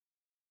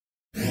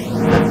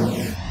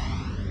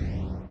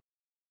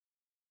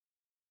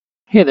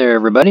Hey there,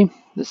 everybody.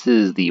 This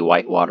is the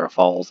Whitewater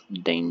Falls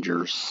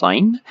danger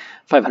sign.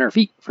 500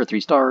 feet for 3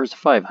 stars,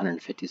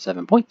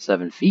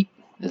 557.7 feet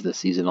is the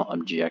seasonal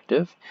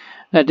objective.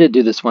 I did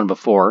do this one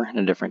before in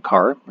a different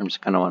car. I'm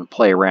just kind of want to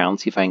play around,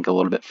 see if I can go a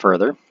little bit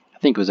further. I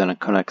think it was in a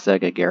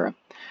Koenigsegg.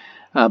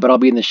 But I'll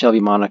be in the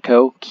Shelby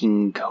Monaco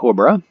King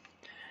Cobra. And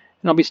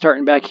I'll be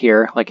starting back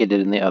here like I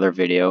did in the other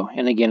video.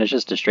 And again, it's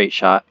just a straight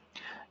shot.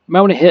 You might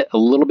want to hit a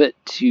little bit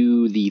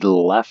to the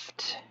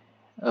left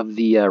of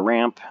the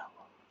ramp.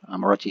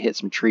 Or else you hit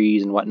some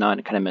trees and whatnot, and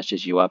it kind of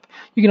messes you up.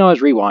 You can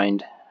always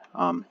rewind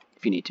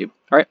if you need to.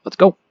 All right, let's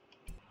go.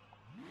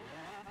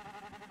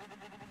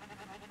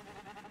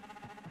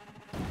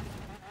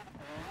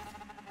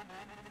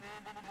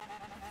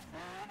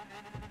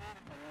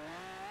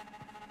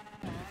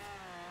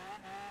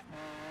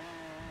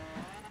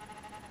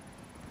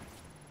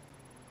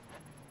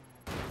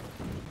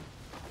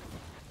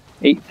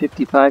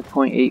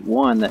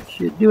 .855.81, that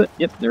should do it.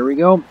 Yep, there we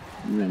go.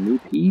 And a new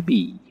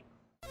PB.